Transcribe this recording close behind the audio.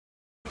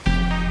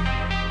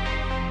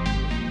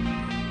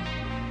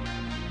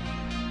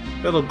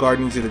Fellow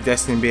guardians of the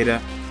Destiny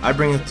beta, I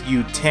bring to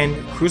you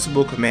 10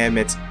 Crucible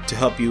commandments to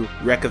help you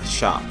wreck the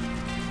shop.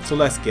 So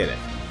let's get it.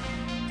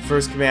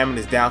 First commandment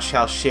is thou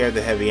shalt share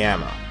the heavy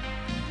ammo.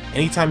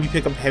 Anytime you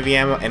pick up heavy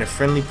ammo and a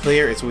friendly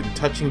player is within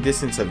touching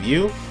distance of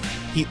you,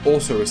 he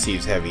also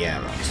receives heavy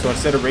ammo. So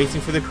instead of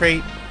racing for the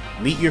crate,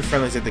 meet your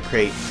friendlies at the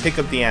crate, pick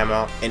up the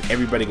ammo, and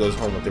everybody goes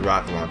home with the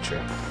rocket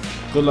launcher.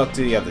 Good luck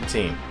to the other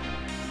team.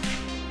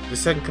 The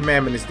second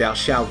commandment is thou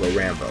shalt go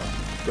Rambo.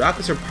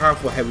 Rockets are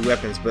powerful heavy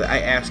weapons, but I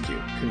ask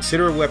you,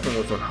 consider a weapon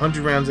with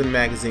 100 rounds in the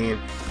magazine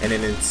and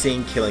an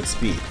insane killing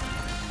speed.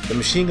 The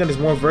machine gun is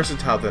more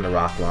versatile than the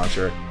rocket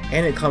launcher,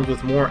 and it comes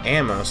with more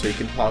ammo so you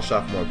can polish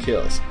off more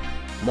kills,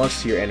 much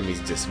to your enemy's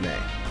dismay.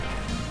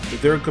 The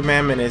third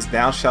commandment is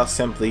thou shalt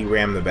simply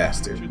ram the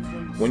bastard.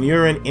 When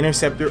you're in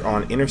interceptor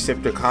on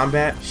interceptor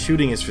combat,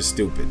 shooting is for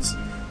stupids.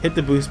 Hit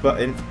the boost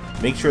button,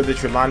 make sure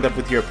that you're lined up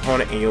with your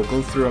opponent, and you'll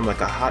go through him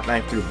like a hot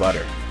knife through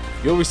butter.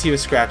 You'll receive a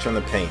scratch on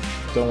the paint,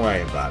 don't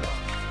worry about it.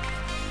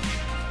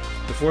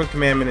 The fourth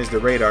commandment is the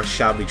radar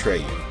shall betray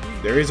you.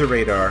 There is a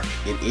radar,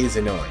 it is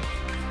annoying.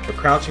 But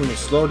crouching will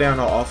slow down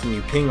how often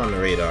you ping on the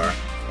radar,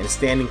 and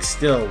standing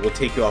still will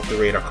take you off the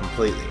radar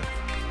completely.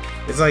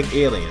 It's like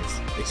Aliens,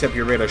 except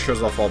your radar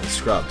shows off all the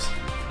scrubs.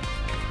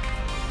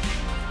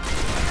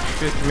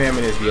 Fifth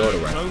commandment is the auto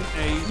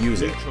rifle.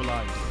 Use it.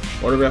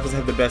 Auto rifles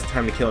have the best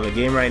time to kill in the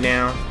game right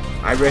now.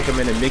 I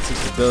recommend a mix of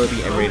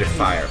stability and rate of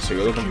fire, so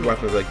you're looking for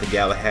weapons like the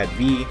Galahad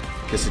V,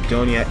 the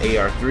Sidonia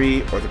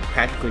AR-3, or the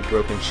practically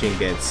broken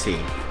Shingan C.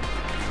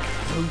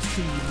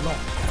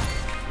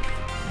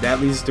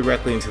 That leads us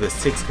directly into the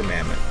sixth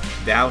commandment.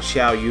 Thou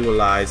shalt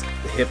utilize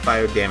the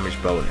hipfire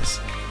damage bonus.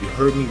 You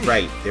heard me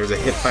right, there's a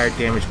hipfire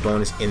damage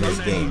bonus in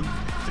this game.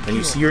 When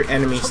you see your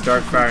enemy,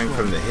 start firing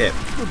from the hip.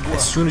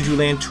 As soon as you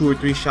land 2 or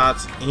 3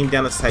 shots, aim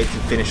down the sights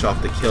and finish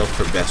off the kill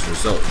for best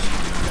results.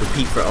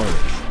 Repeat for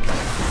owners.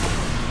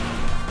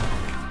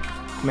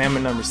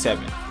 Commandment number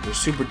 7. Your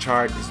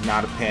supercharge is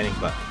not a panic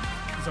button.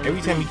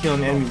 Every time you kill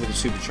an enemy with a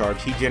supercharge,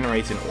 he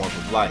generates an orb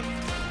of light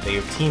that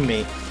your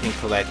teammate can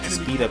collect to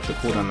speed up the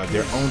cooldown of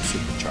their own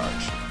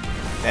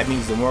supercharge. That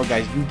means the more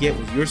guys you get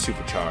with your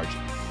supercharge,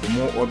 the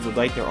more orbs of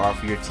light there are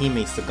for your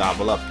teammates to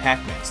gobble up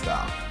Pac-Man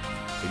style.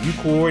 If you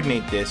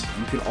coordinate this,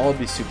 you can all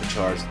be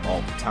supercharged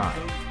all the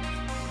time.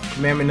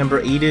 Commandment number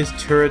 8 is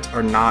turrets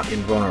are not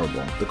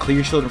invulnerable. The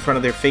clear shield in front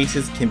of their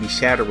faces can be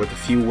shattered with a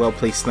few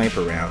well-placed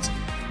sniper rounds,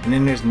 and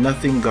then there's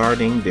nothing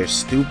guarding their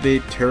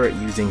stupid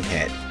turret-using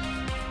head.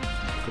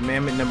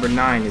 Commandment number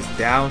 9 is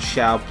thou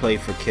shalt play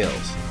for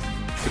kills.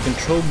 The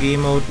control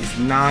game mode is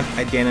not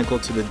identical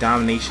to the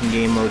domination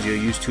game modes you're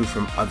used to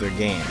from other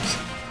games.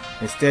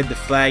 Instead, the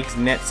flags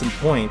net some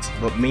points,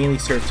 but mainly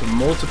serve to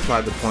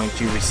multiply the points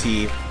you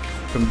receive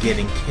from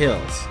getting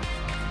kills.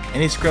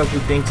 Any scrub who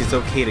thinks it's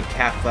okay to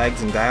cap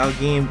flags in dial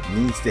game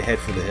needs to head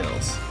for the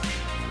hills.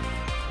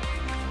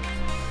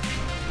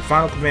 The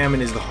final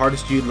commandment is the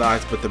hardest to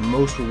utilize but the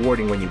most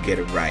rewarding when you get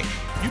it right.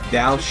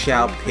 Thou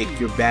shalt pick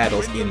your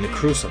battles in the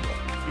Crucible.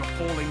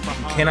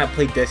 You cannot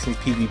play Destiny's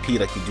PvP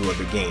like you do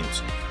other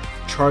games.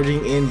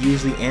 Charging in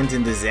usually ends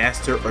in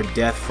disaster or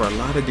death for a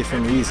lot of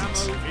different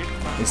reasons.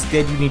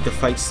 Instead, you need to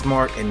fight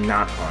smart and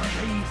not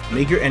hard.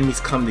 Make your enemies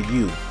come to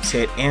you,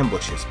 set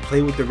ambushes,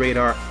 play with the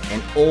radar,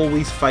 and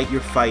always fight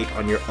your fight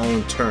on your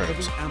own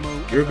terms.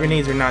 Your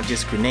grenades are not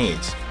just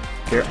grenades.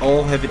 They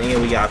all have an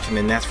AoE option,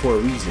 and that's for a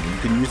reason. You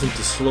can use them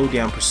to slow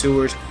down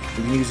pursuers,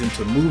 you can use them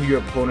to move your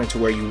opponent to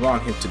where you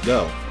want him to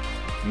go.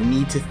 You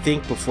need to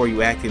think before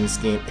you act in this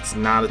game. It's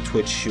not a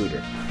Twitch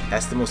shooter.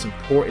 That's the most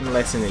important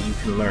lesson that you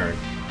can learn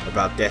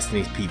about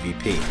Destiny's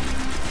PvP.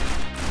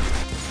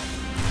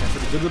 And for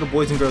the good little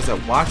boys and girls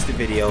that watch the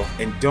video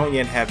and don't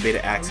yet have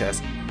beta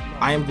access,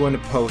 I am going to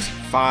post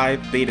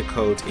 5 beta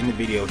codes in the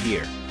video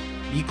here.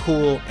 Be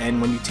cool,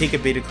 and when you take a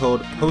beta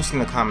code, post in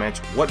the comments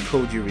what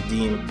code you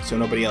redeem so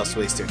nobody else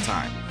wastes their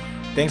time.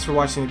 Thanks for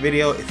watching the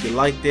video. If you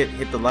liked it,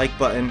 hit the like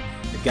button.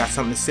 If you got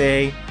something to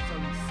say,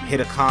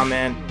 hit a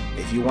comment.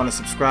 If you want to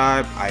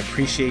subscribe, I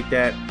appreciate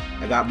that.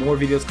 I got more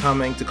videos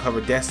coming to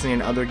cover Destiny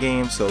and other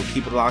games, so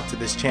keep it locked to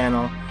this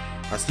channel.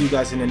 I'll see you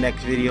guys in the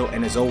next video,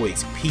 and as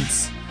always,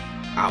 peace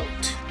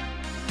out.